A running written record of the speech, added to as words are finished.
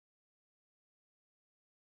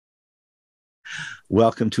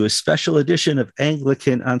Welcome to a special edition of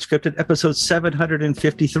Anglican Unscripted, episode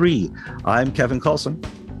 753. I'm Kevin Coulson.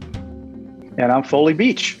 And I'm Foley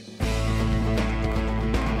Beach.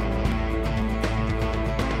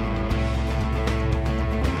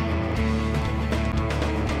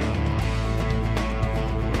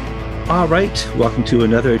 All right, welcome to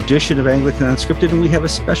another edition of Anglican Unscripted, and we have a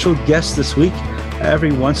special guest this week.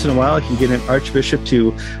 Every once in a while, you can get an Archbishop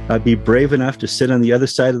to be brave enough to sit on the other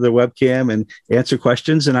side of their webcam and answer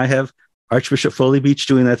questions, and I have Archbishop Foley Beach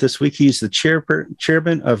doing that this week. He's the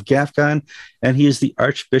chairman of GAFCON, and he is the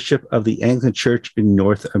Archbishop of the Anglican Church in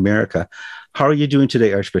North America. How are you doing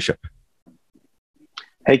today, Archbishop?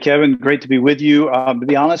 Hey, Kevin, great to be with you. To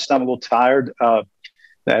be honest, I'm a little tired.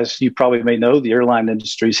 As you probably may know, the airline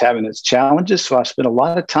industry is having its challenges, so I spent a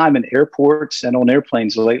lot of time in airports and on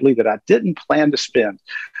airplanes lately that I didn't plan to spend.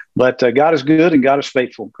 But God is good and God is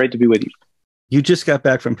faithful. Great to be with you. You just got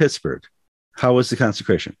back from Pittsburgh. How was the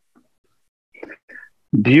consecration?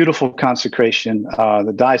 Beautiful consecration.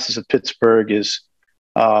 The Diocese of Pittsburgh is,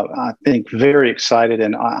 I think, very excited,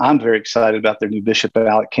 and I'm very excited about their new Bishop,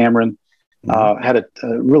 Alec Cameron. Had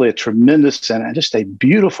really a tremendous and just a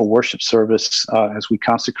beautiful worship service as we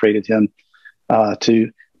consecrated him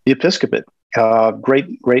to the episcopate.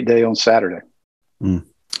 Great day on Saturday.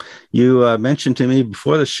 You mentioned to me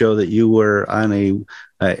before the show that you were on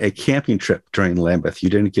a camping trip during Lambeth. You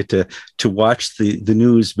didn't get to watch the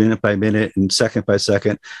news minute by minute and second by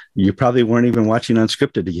second. You probably weren't even watching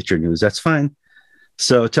Unscripted to get your news. That's fine.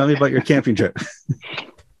 So tell me about your camping trip.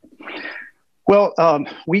 Well,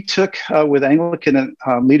 we took with Anglican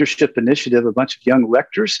Leadership Initiative a bunch of young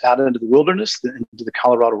rectors out into the wilderness, into the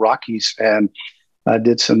Colorado Rockies, and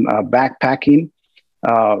did some backpacking,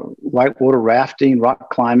 whitewater rafting,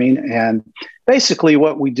 rock climbing. And basically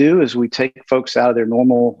what we do is we take folks out of their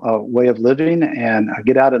normal way of living and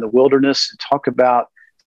get out in the wilderness and talk about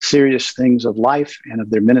serious things of life and of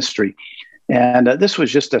their ministry. And this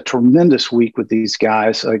was just a tremendous week with these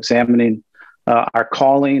guys, examining our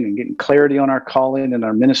calling and getting clarity on our calling and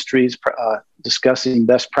our ministries, discussing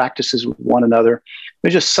best practices with one another. It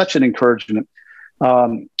was just such an encouragement.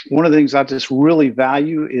 One of the things I just really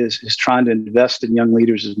value is trying to invest in young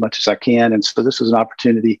leaders as much as I can. And so this was an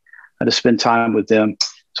opportunity to spend time with them.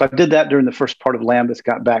 So I did that during the first part of Lambeth,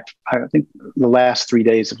 got back. I think the last 3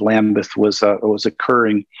 days of Lambeth was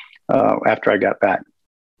occurring after I got back.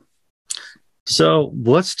 So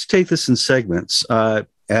let's take this in segments.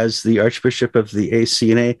 As the Archbishop of the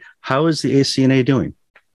ACNA, how is the ACNA doing?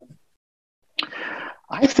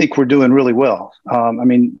 I think we're doing really well. I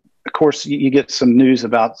mean, of course, you get some news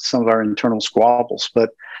about some of our internal squabbles,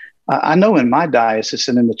 but I know in my diocese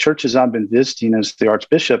and in the churches I've been visiting as the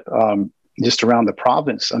Archbishop, just around the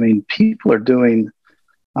province, I mean, people are doing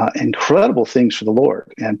incredible things for the Lord,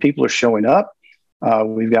 and people are showing up.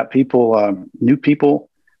 We've got people, new people,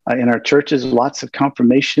 in our churches, lots of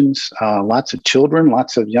confirmations, lots of children,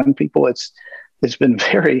 lots of young people. It's been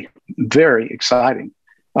very, very exciting.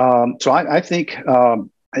 So I think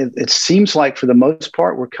it seems like for the most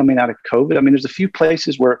part, we're coming out of COVID. I mean, there's a few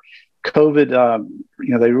places where COVID,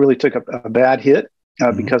 they really took a bad hit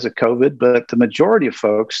because of COVID, but the majority of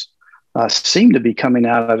folks seem to be coming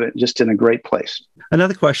out of it just in a great place.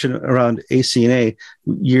 Another question around ACNA,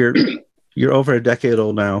 you're over a decade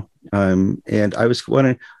old now. And I was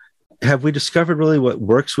wondering, have we discovered really what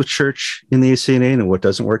works with church in the ACNA and what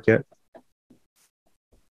doesn't work yet?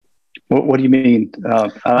 What do you mean?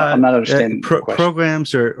 I'm not understanding.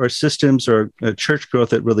 Programs or systems or church growth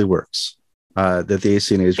that really works, that the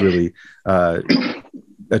ACNA has really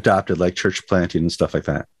adopted, like church planting and stuff like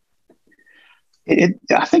that.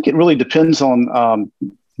 I think it really depends on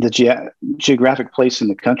the geographic place in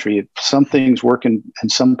the country. Some things work in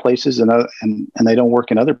some places and they don't work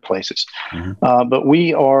in other places. But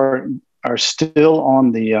we are still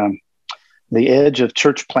on the edge of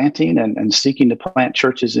church planting and seeking to plant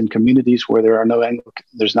churches in communities where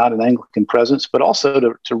there's not an Anglican presence, but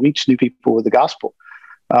also to reach new people with the gospel.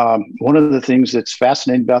 One of the things that's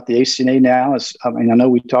fascinating about the ACNA now is, I mean, I know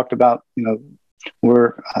we talked about,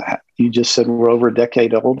 you just said we're over a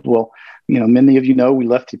decade old. Well, many of you know we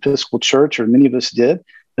left the Episcopal Church, or many of us did,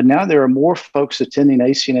 but now there are more folks attending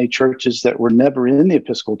ACNA churches that were never in the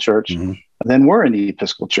Episcopal Church than were in the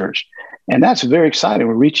Episcopal Church. And that's very exciting.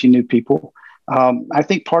 We're reaching new people. I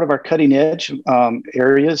think part of our cutting edge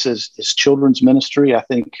areas is children's ministry. I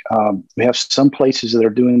think we have some places that are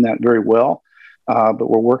doing that very well, but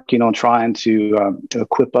we're working on trying to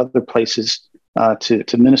equip other places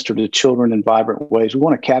to minister to children in vibrant ways. We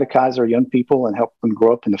want to catechize our young people and help them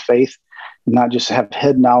grow up in the faith, and not just have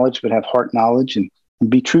head knowledge, but have heart knowledge and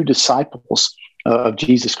be true disciples of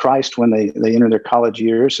Jesus Christ when they enter their college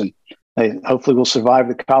years, and they hopefully will survive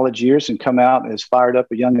the college years and come out as fired up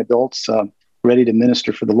young adults, ready to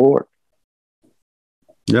minister for the Lord.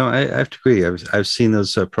 No, I have to agree. I've seen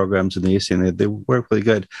those programs in the ACNA. They work really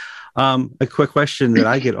good. A quick question that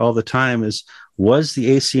I get all the time is, was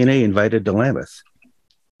the ACNA invited to Lambeth?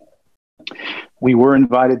 We were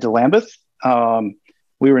invited to Lambeth.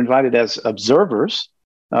 We were invited as observers,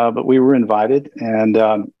 but we were invited, and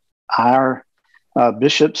our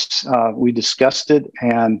bishops, we discussed it,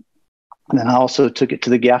 and then I also took it to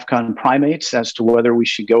the GAFCON primates as to whether we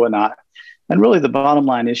should go or not. And really the bottom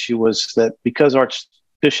line issue was that because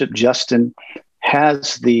Archbishop Justin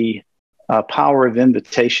has the power of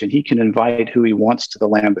invitation, he can invite who he wants to the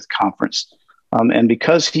Lambeth Conference. And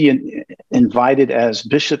because he invited as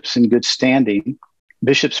bishops in good standing,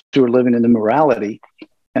 bishops who are living in immorality,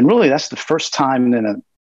 and really that's the first time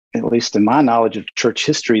at least in my knowledge of church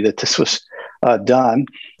history, that this was done,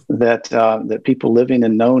 that people living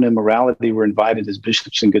in known immorality were invited as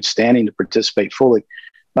bishops in good standing to participate fully.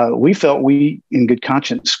 We felt we, in good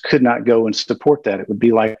conscience, could not go and support that. It would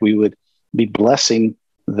be like we would be blessing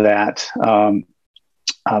that by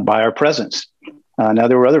our presence. Now,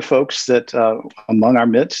 there were other folks that among our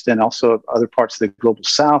midst, and also other parts of the global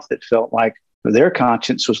South, that felt like their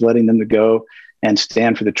conscience was letting them to go and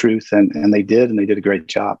stand for the truth, and they did a great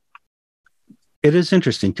job. It is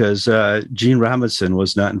interesting because Gene Robinson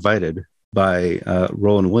was not invited by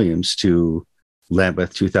Roland Williams to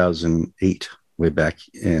Lambeth 2008, way back,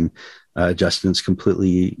 and Justin's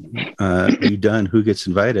completely redone who gets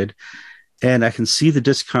invited. And I can see the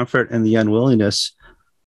discomfort and the unwillingness.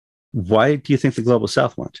 Why do you think the Global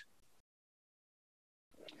South went?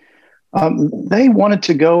 They wanted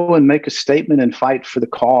to go and make a statement and fight for the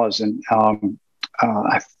cause. And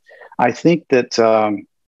I think that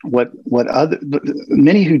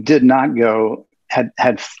many who did not go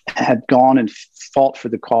had gone and fought for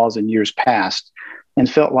the cause in years past, and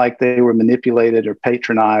felt like they were manipulated or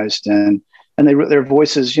patronized, and their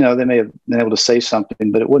voices, they may have been able to say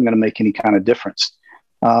something, but it wasn't going to make any kind of difference.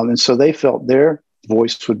 And so they felt their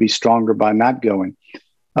voice would be stronger by not going.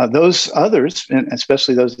 Those others, and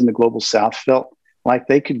especially those in the Global South, felt like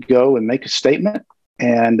they could go and make a statement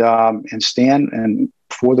and stand and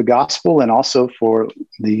for the gospel, and also for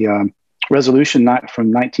the resolution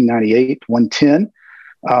from 1998, 110,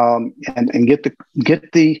 and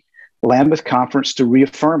get the Lambeth Conference to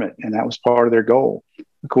reaffirm it, and that was part of their goal.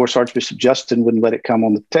 Of course, Archbishop Justin wouldn't let it come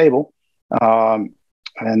on the table, and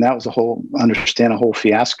that was a whole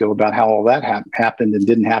fiasco about how all that happened and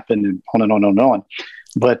didn't happen, and on and on and on.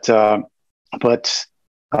 But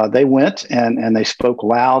they went and they spoke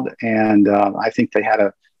loud, and I think they had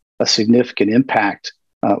a significant impact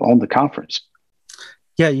on the conference.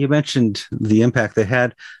 Yeah, you mentioned the impact they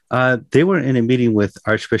had. They were in a meeting with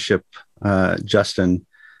Archbishop Justin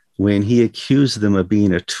when he accused them of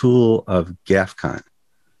being a tool of GAFCON.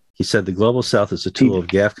 He said the Global South is a tool of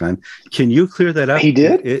GAFCON. Can you clear that up? He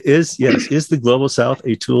did? Is the Global South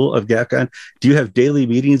a tool of GAFCON? Do you have daily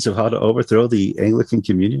meetings of how to overthrow the Anglican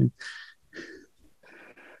Communion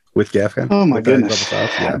with GAFCON? Oh, my goodness.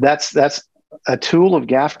 Yeah. That's a tool of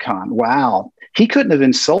GAFCON. Wow. He couldn't have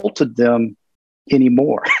insulted them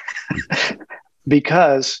anymore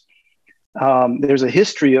because there's a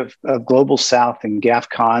history of Global South and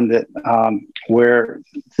GAFCON that where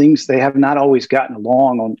they have not always gotten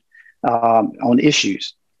along on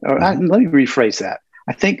issues. Let me rephrase that.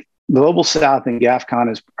 I think Global South and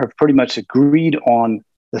GAFCON have pretty much agreed on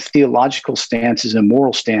the theological stances and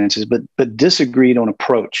moral stances, but disagreed on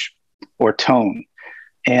approach or tone.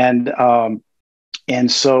 And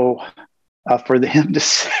so for him to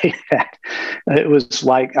say that, it was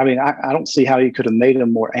like, I don't see how he could have made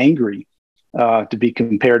him more angry to be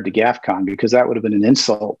compared to GAFCON, because that would have been an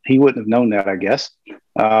insult. He wouldn't have known that, I guess.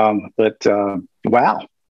 But wow.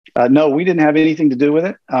 No, we didn't have anything to do with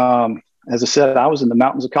it. As I said, I was in the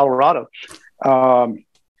mountains of Colorado.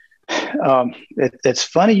 It's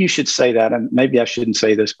funny you should say that, and maybe I shouldn't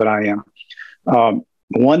say this, but I am.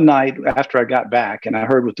 One night after I got back and I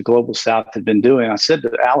heard what the Global South had been doing, I said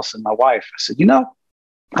to Allison, my wife, I said,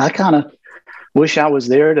 I kind of wish I was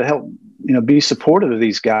there to help, be supportive of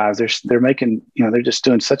these guys. They're making, they're just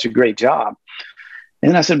doing such a great job.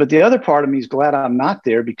 And I said, but the other part of me is glad I'm not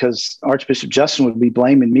there, because Archbishop Justin would be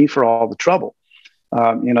blaming me for all the trouble,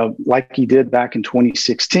 like he did back in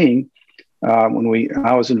 2016 when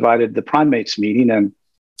I was invited to the primates meeting, and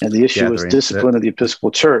the issue was discipline of the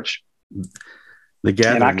Episcopal Church.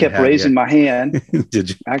 And I kept raising my hand.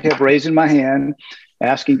 Did you? I kept raising my hand,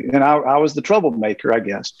 asking, and I was the troublemaker, I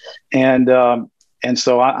guess. And And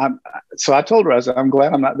so I told her, I said, I'm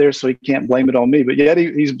glad I'm not there, so he can't blame it on me. But yet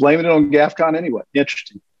he's blaming it on GAFCON anyway.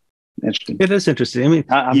 Interesting. It is interesting. I mean,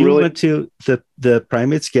 you really went to the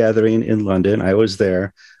Primates gathering in London. I was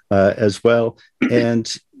there as well.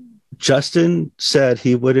 And Justin said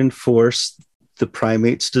he would enforce the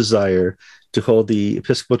Primates' desire to hold the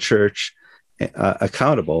Episcopal Church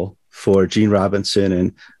accountable for Gene Robinson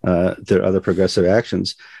and their other progressive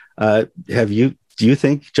actions. Do you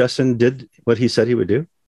think Justin did what he said he would do?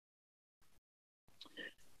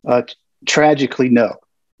 Tragically, no.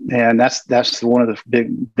 And that's one of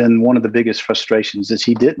the biggest frustrations is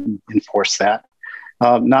he didn't enforce that.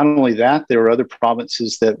 Not only that, there were other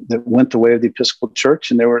provinces that went the way of the Episcopal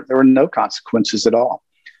Church, and there were no consequences at all.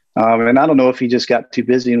 And I don't know if he just got too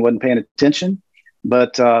busy and wasn't paying attention,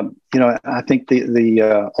 but I think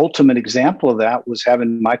the ultimate example of that was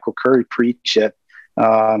having Michael Curry preach at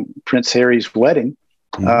Prince Harry's wedding,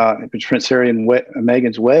 Prince Harry and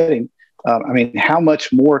Meghan's wedding. I mean, how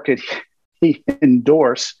much more could he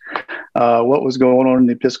endorse what was going on in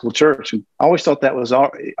the Episcopal Church? And I always thought that was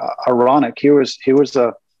ironic. Here was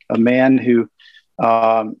a man who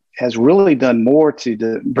has really done more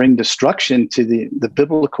to bring destruction to the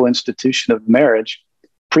biblical institution of marriage,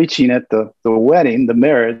 preaching at the wedding, the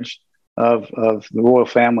marriage of the royal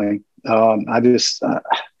family.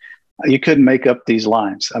 You couldn't make up these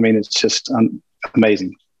lines. I mean, it's just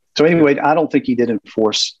amazing. So anyway, I don't think he did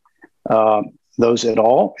enforce those at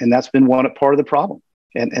all, and that's been part of the problem.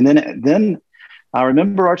 And then I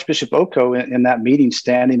remember Archbishop Oko in that meeting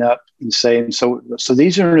standing up and saying, "So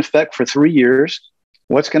these are in effect for 3 years.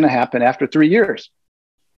 What's going to happen after 3 years?"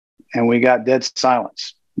 And we got dead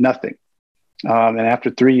silence, nothing. And after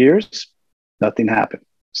 3 years, nothing happened.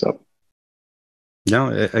 So,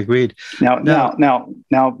 no, agreed. Now,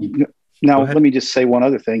 let me just say one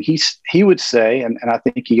other thing. He would say, and I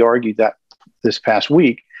think he argued that this past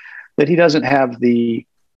week, that he doesn't have the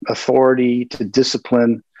authority to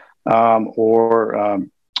discipline or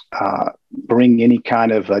bring any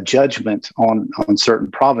kind of judgment on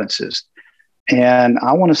certain provinces. And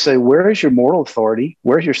I want to say, where is your moral authority?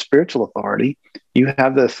 Where's your spiritual authority? You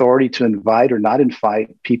have the authority to invite or not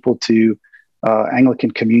invite people to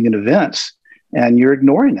Anglican communion events, and you're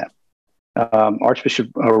ignoring them. Archbishop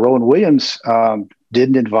Rowan Williams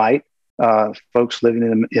didn't invite folks living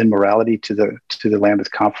in immorality to the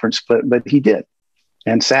Lambeth Conference, but he did,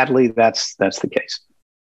 and sadly, that's the case.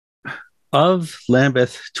 Of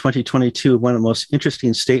Lambeth 2022, one of the most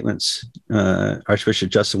interesting statements Archbishop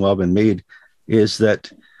Justin Welby made is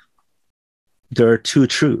that there are two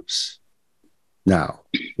truths now.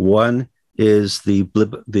 One is the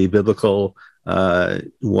biblical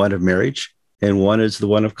one of marriage, and one is the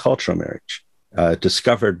one of cultural marriage,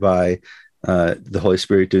 discovered by the Holy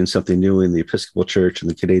Spirit doing something new in the Episcopal Church and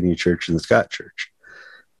the Canadian Church and the Scott Church.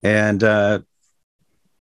 And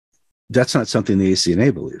that's not something the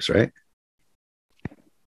ACNA believes, right?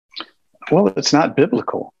 Well, it's not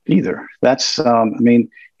biblical either. That's,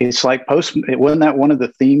 it's like wasn't that one of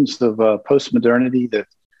the themes of postmodernity that,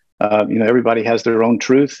 everybody has their own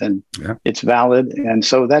truth and it's valid. And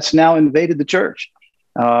so that's now invaded the church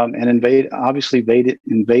and invaded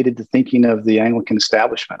the thinking of the Anglican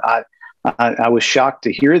establishment. I was shocked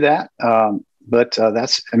to hear that. But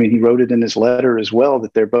he wrote it in his letter as well,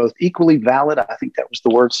 that they're both equally valid. I think that was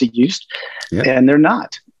the words he used. Yeah. And they're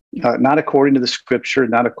not according to the scripture,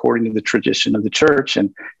 not according to the tradition of the church.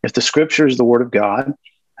 And if the scripture is the word of God,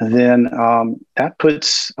 then that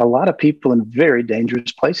puts a lot of people in very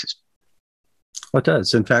dangerous places. Well, it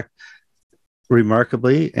does. In fact,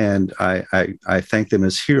 remarkably, and I thank them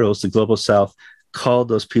as heroes, the Global South called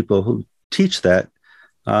those people who teach that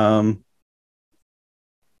false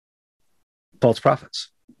prophets.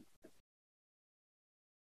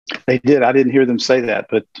 They did. I didn't hear them say that,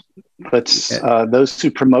 but those who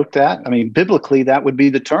promote that, biblically, that would be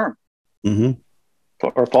the term. Mm-hmm.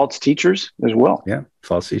 Or false teachers as well. Yeah,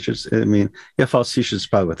 false teachers. False teachers is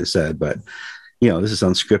probably what they said, but this is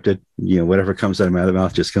unscripted. Whatever comes out of my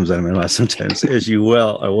mouth just comes out of my mouth sometimes, as you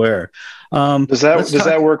well aware. Does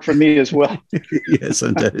that work for me as well? Yes,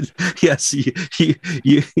 it did. Yes,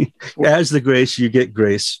 you as the grace, you get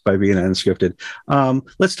grace by being unscripted.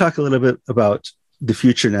 Let's talk a little bit about the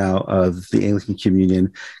future now of the Anglican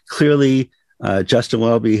Communion. Clearly, Justin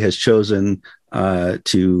Welby has chosen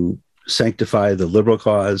to sanctify the liberal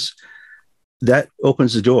cause. That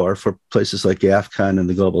opens the door for places like GAFCON and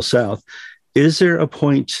the Global South. Is there a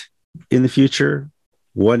point in the future,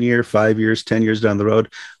 1 year, 5 years, 10 years down the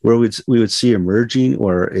road, where we would see a merging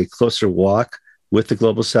or a closer walk with the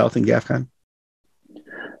Global South and GAFCON?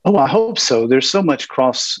 Oh, I hope so. There's so much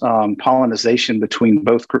cross pollination between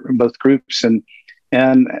both groups, and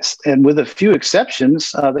and with a few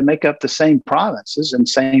exceptions, they make up the same provinces and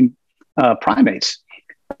same primates.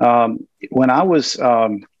 When I was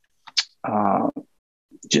let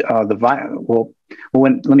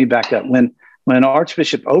me back up. When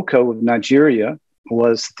Archbishop Oko of Nigeria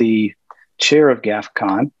was the chair of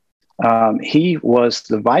GAFCON, he was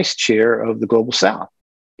the vice chair of the Global South.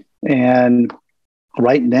 And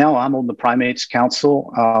right now, I'm on the Primates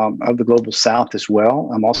Council of the Global South as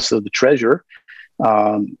well. I'm also the treasurer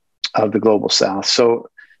of the Global South. So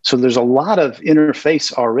there's a lot of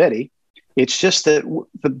interface already. It's just that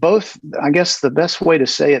I guess the best way to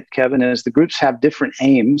say it, Kevin, is the groups have different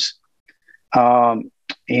aims. Really,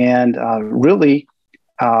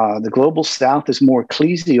 the Global South is more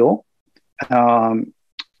ecclesial, and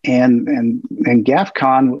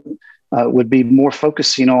GAFCON would be more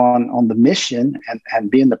focusing on the mission and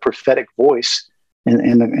being the prophetic voice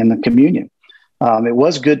in the communion. It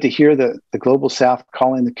was good to hear the Global South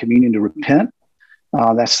calling the communion to repent.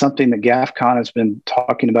 That's something that GAFCON has been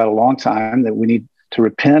talking about a long time, that we need to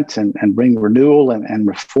repent and bring renewal and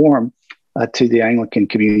reform to the Anglican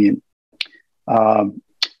communion.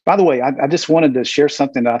 By the way, I just wanted to share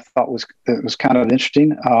something that I thought was kind of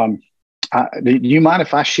interesting. Do you mind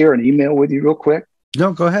if I share an email with you real quick?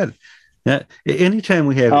 No, go ahead. Yeah, anytime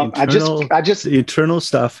we have internal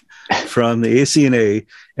stuff from the ACNA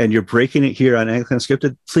and you're breaking it here on Anglican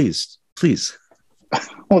Unscripted, please.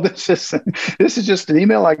 Well, this is just an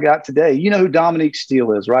email I got today. You know who Dominique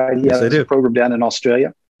Steele is, right? He has a program down in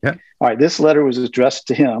Australia. Yeah. All right. This letter was addressed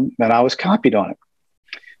to him, and I was copied on it.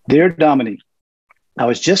 Dear Dominique, I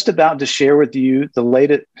was just about to share with you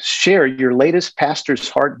your latest Pastor's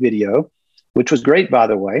Heart video, which was great, by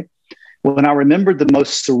the way, when I remembered the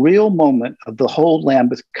most surreal moment of the whole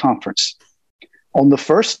Lambeth conference. On the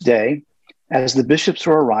first day, as the bishops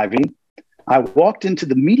were arriving, I walked into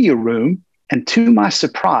the media room, and to my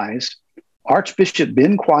surprise, Archbishop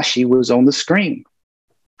Ben Kwashi was on the screen,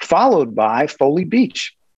 followed by Foley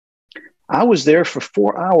Beach. I was there for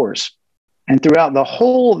 4 hours, and throughout the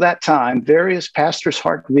whole of that time, various Pastor's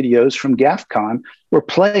Heart videos from GAFCON were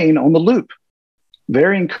playing on the loop.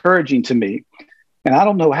 Very encouraging to me. And I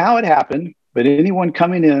don't know how it happened, but anyone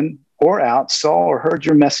coming in or out saw or heard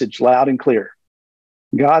your message loud and clear.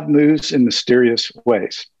 God moves in mysterious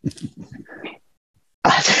ways.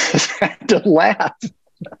 I just had to laugh.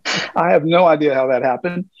 I have no idea how that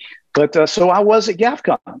happened. But so I was at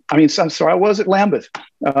GAFCON. I was at Lambeth.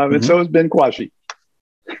 And so has Ben Kwashi.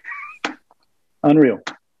 Unreal.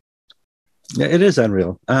 Yeah, it is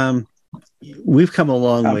unreal. We've come a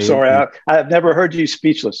long way. I'm sorry. I've never heard you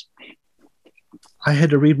speechless. I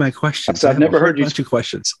had to read my questions. I've never heard you. Bunch of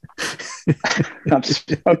questions.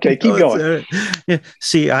 Okay, keep going. Yeah.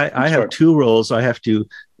 See, I have two roles. I have to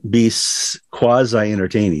be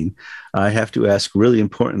quasi-entertaining. I have to ask really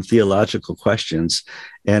important theological questions,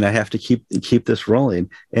 and I have to keep this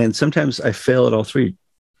rolling. And sometimes I fail at all three.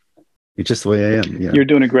 It's just the way I am. You're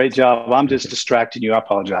doing a great job. I'm just distracting you. I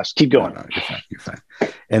apologize. Keep going. No, you're fine.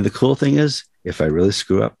 And the cool thing is, if I really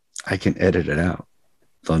screw up, I can edit it out.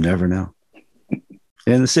 They'll never know.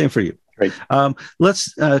 And the same for you. Great.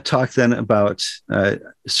 Let's talk then about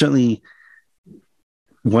certainly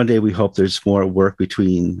one day we hope there's more work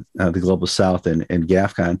between the Global South and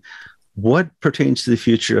GAFCON. What pertains to the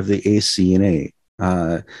future of the ACNA?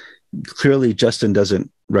 Clearly, Justin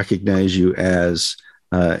doesn't recognize you as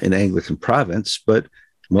an Anglican province, but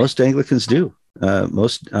most Anglicans do.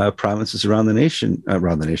 Most provinces around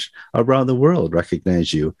the world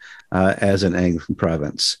recognize you as an Anglican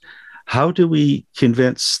province. How do we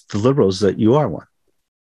convince the liberals that you are one?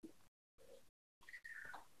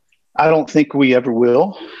 I don't think we ever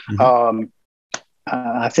will. Mm-hmm.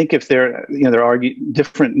 I think if there are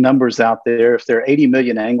different numbers out there. If there are 80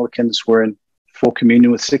 million Anglicans, we're in full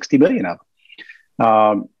communion with 60 million of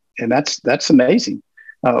them, and that's amazing.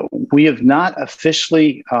 We have not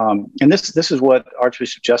officially, and this is what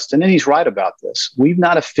Archbishop Justin, and he's right about this. We've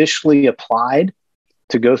not officially applied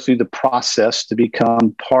to go through the process to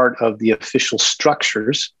become part of the official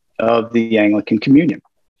structures of the Anglican Communion.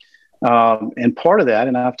 And part of that,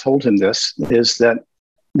 and I've told him this, is that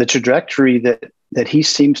the trajectory that he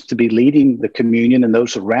seems to be leading the communion and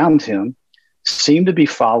those around him seem to be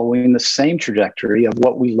following the same trajectory of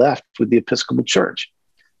what we left with the Episcopal Church.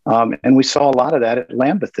 And we saw a lot of that at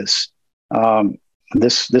Lambeth this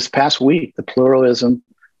past week, the pluralism,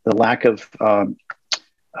 the lack of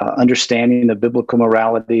understanding of biblical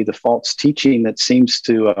morality, the false teaching that seems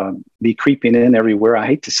to be creeping in everywhere. I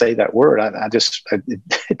hate to say that word.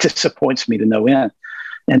 It disappoints me to no end.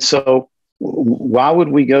 And so why would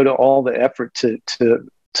we go to all the effort to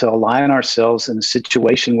to align ourselves in a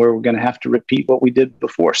situation where we're going to have to repeat what we did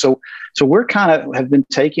before. So we're kind of have been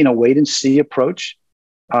taking a wait and see approach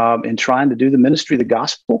and trying to do the ministry of the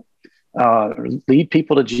gospel, lead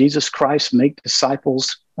people to Jesus Christ, make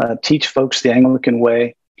disciples, teach folks the Anglican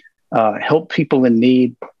way, help people in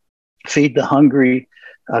need, feed the hungry,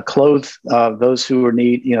 clothe those who are in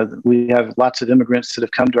need. You know, we have lots of immigrants that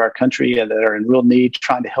have come to our country and that are in real need,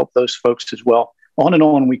 trying to help those folks as well. On and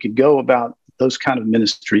on we could go about those kind of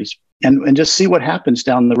ministries and just see what happens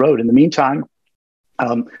down the road. In the meantime,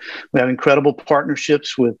 we have incredible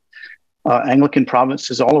partnerships with Anglican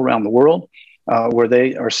provinces all around the world where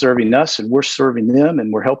they are serving us and we're serving them,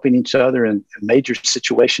 and we're helping each other in major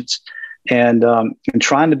situations and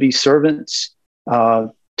trying to be servants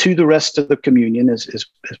to the rest of the communion is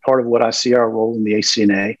part of what I see our role in the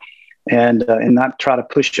ACNA, and not try to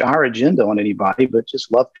push our agenda on anybody, but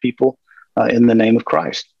just love people in the name of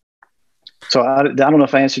Christ. So I don't know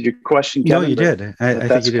if I answered your question, Kevin. No, you did. I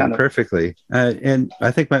think you did perfectly. And I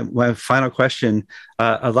think my final question,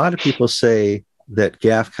 a lot of people say that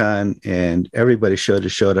GAFCON and everybody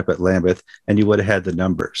showed up at Lambeth and you would have had the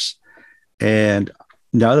numbers. And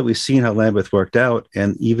now that we've seen how Lambeth worked out,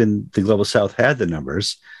 and even the Global South had the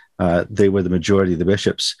numbers, they were the majority of the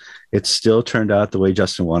bishops, it still turned out the way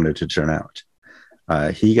Justin wanted it to turn out.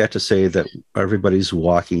 He got to say that everybody's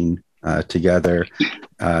walking together.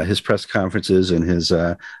 His press conferences and his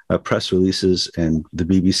press releases, and the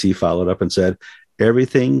BBC followed up and said,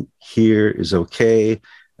 everything here is okay.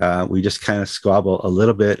 We just kind of squabble a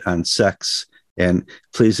little bit on sex, and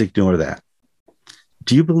please ignore that.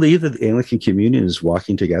 Do you believe that the Anglican Communion is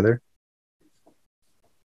walking together?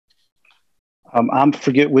 I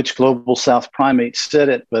forget which Global South primate said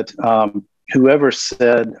it, but whoever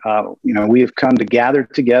said, we have come to gather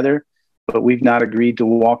together, but we've not agreed to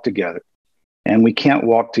walk together. And we can't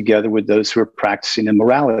walk together with those who are practicing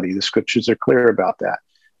immorality. The scriptures are clear about that.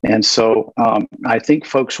 And so I think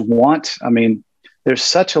folks there's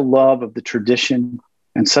such a love of the tradition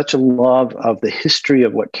and such a love of the history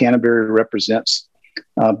of what Canterbury represents.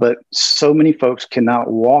 But so many folks cannot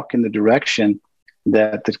walk in the direction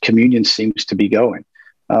that the communion seems to be going.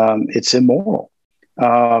 It's immoral.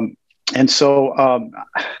 And so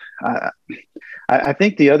I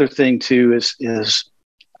think the other thing too is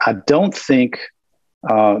I don't think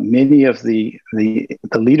many of the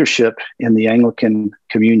leadership in the Anglican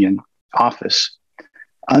Communion office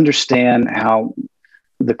understand how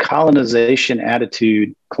the colonization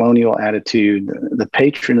attitude, colonial attitude, the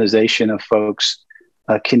patronization of folks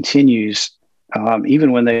continues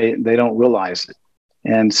even when they don't realize it.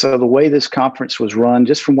 And so the way this conference was run,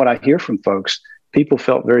 just from what I hear from folks, people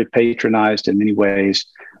felt very patronized in many ways.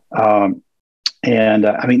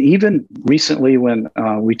 Even recently when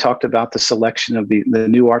we talked about the selection of the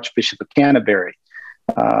new Archbishop of Canterbury,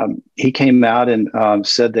 he came out and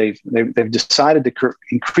said they've decided to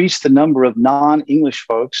increase the number of non-English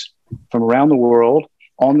folks from around the world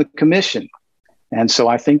on the commission. And so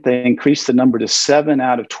I think they increased the number to 7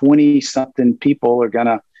 out of 20-something people are going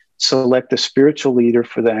to select a spiritual leader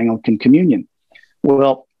for the Anglican Communion.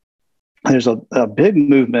 Well, there's a big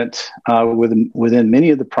movement within many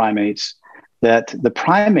of the primates that the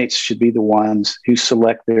primates should be the ones who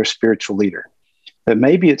select their spiritual leader. That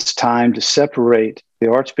maybe it's time to separate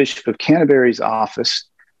the Archbishop of Canterbury's office,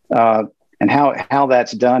 and how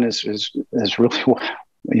that's done is really,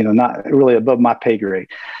 not really above my pay grade,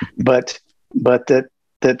 but that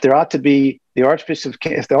there ought to be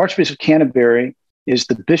if the Archbishop of Canterbury is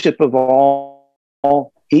the Bishop of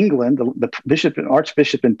all England, the Bishop and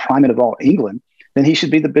Archbishop and Primate of all England, then he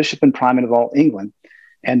should be the Bishop and Primate of all England.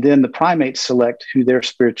 And then the primates select who their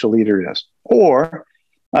spiritual leader is. Or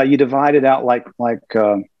you divide it out like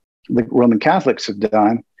the Roman Catholics have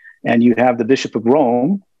done, and you have the Bishop of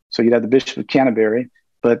Rome, so you'd have the Bishop of Canterbury,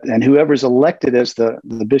 and whoever's elected as the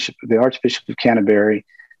Bishop, the Archbishop of Canterbury,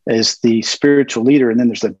 is the spiritual leader, and then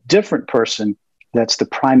there's a different person that's the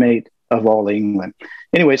primate of all England.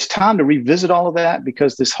 Anyway, it's time to revisit all of that,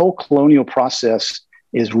 because this whole colonial process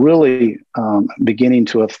is really beginning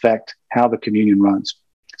to affect how the communion runs.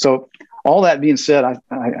 So all that being said,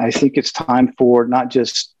 I think it's time for not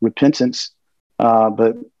just repentance,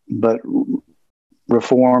 but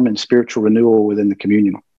reform and spiritual renewal within the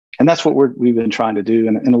communion. And that's what we've been trying to do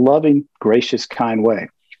in a loving, gracious, kind way.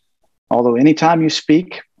 Although anytime you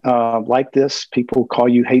speak like this, people call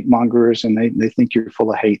you hate mongers and they think you're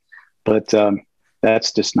full of hate. But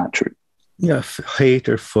that's just not true. Yeah, hate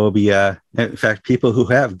or phobia. In fact, people who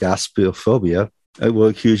have gospel phobia will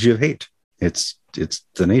accuse you of hate. It's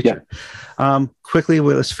the nature. Yeah. Quickly,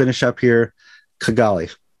 let's finish up here.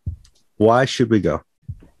 Kigali. Why should we go?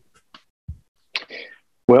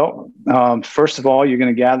 Well, first of all, you're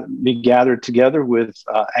going to be gathered together with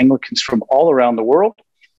Anglicans from all around the world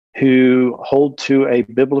who hold to a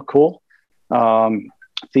biblical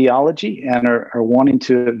theology and are wanting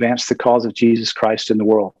to advance the cause of Jesus Christ in the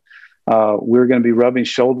world. We're going to be rubbing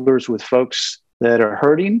shoulders with folks that are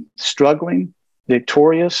hurting, struggling,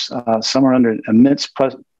 victorious. Some are under immense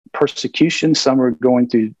persecution. Some are going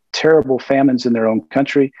through terrible famines in their own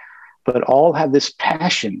country, but all have this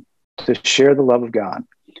passion to share the love of God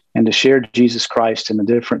and to share Jesus Christ and the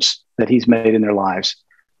difference that he's made in their lives.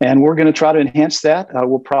 And we're going to try to enhance that.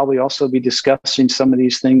 We'll probably also be discussing some of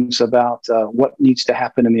these things about what needs to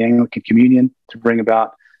happen in the Anglican Communion to bring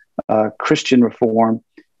about Christian reform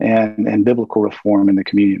and biblical reform in the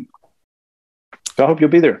communion. So I hope you'll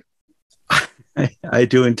be there. I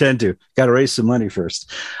do intend to. Got to raise some money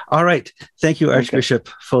first. All right. Thank you, Archbishop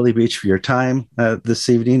Foley Beach, for your time this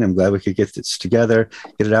evening. I'm glad we could get this together,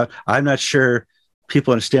 get it out. I'm not sure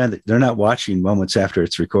people understand that they're not watching moments after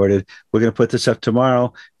it's recorded. We're going to put this up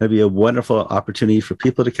tomorrow. It'll be a wonderful opportunity for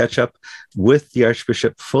people to catch up with the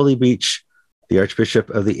Archbishop Foley Beach, the Archbishop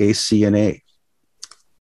of the ACNA.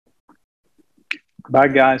 Bye,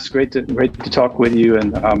 guys. Great to talk with you.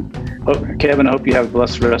 And Kevin, I hope you have a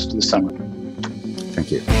blessed rest of the summer. Thank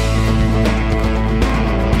you.